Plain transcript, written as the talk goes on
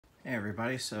Hey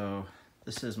everybody, so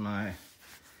this is my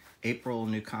April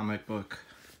new comic book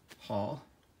haul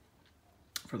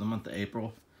for the month of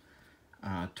April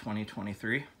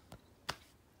 2023.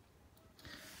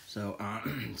 So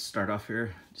start off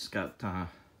here, just got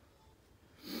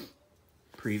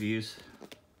previews,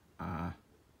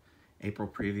 April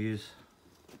previews,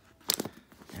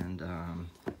 and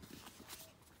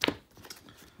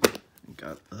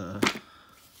got the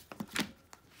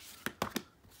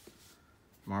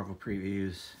Marvel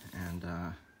previews and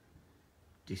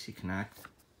DC Connect.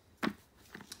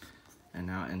 And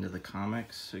now into the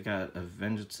comics. We got a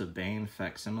Vengeance of Bane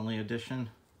facsimile edition.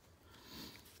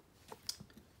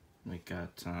 We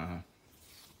got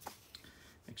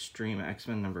Extreme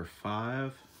X-Men number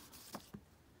 5.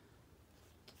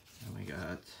 And we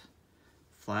got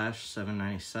Flash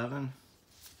 797.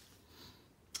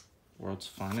 World's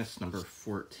Finest number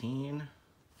 14.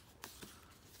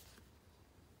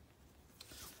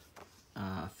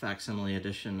 Facsimile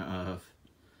edition of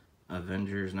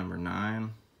Avengers number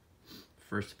 9.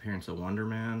 First appearance of Wonder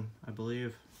Man, I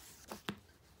believe.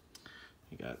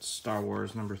 You got Star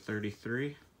Wars number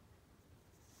 33.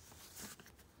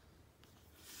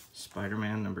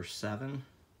 Spider-Man number 7.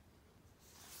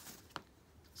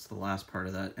 It's the last part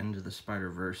of that Into the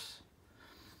Spider-Verse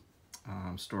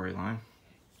storyline.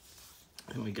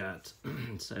 And we got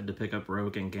decided to pick up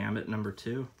Rogue and Gambit number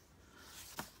 2.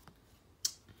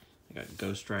 I got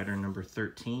Ghost Rider number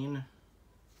 13.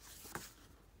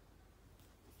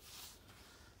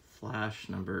 Flash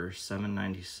number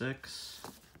 796.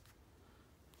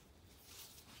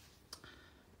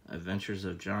 Adventures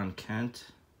of John Kent.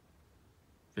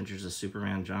 Adventures of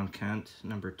Superman John Kent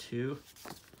number 2.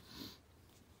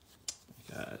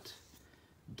 I got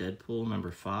Deadpool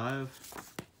number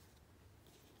 5.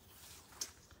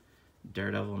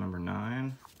 Daredevil number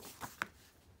 9.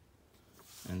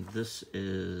 And this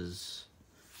is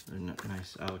a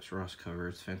nice Alex Ross cover.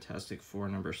 It's Fantastic Four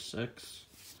number 6.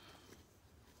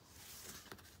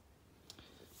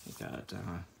 We got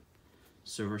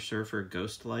Silver Surfer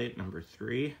Ghostlight number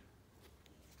 3.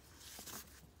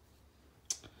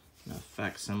 A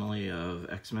facsimile of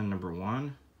X-Men number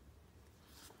 1.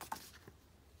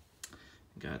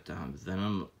 We got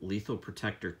Venom Lethal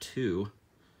Protector 2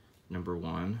 number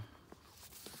 1.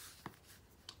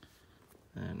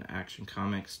 And Action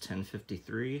Comics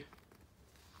 1053.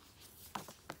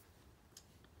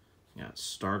 We got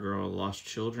Stargirl Lost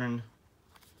Children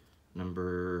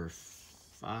number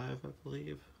 5, I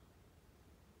believe.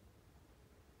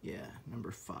 Yeah,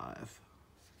 number 5.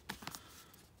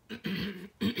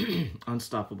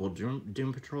 Unstoppable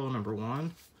Doom Patrol number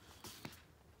 1.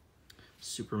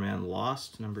 Superman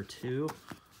Lost number 2.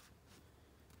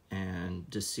 And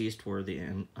Deceased War of the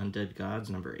Undead Gods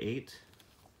number 8.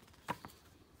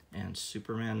 And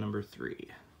Superman number 3.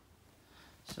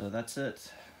 So that's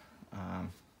it.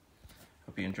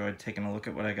 Hope you enjoyed taking a look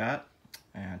at what I got,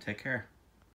 and take care.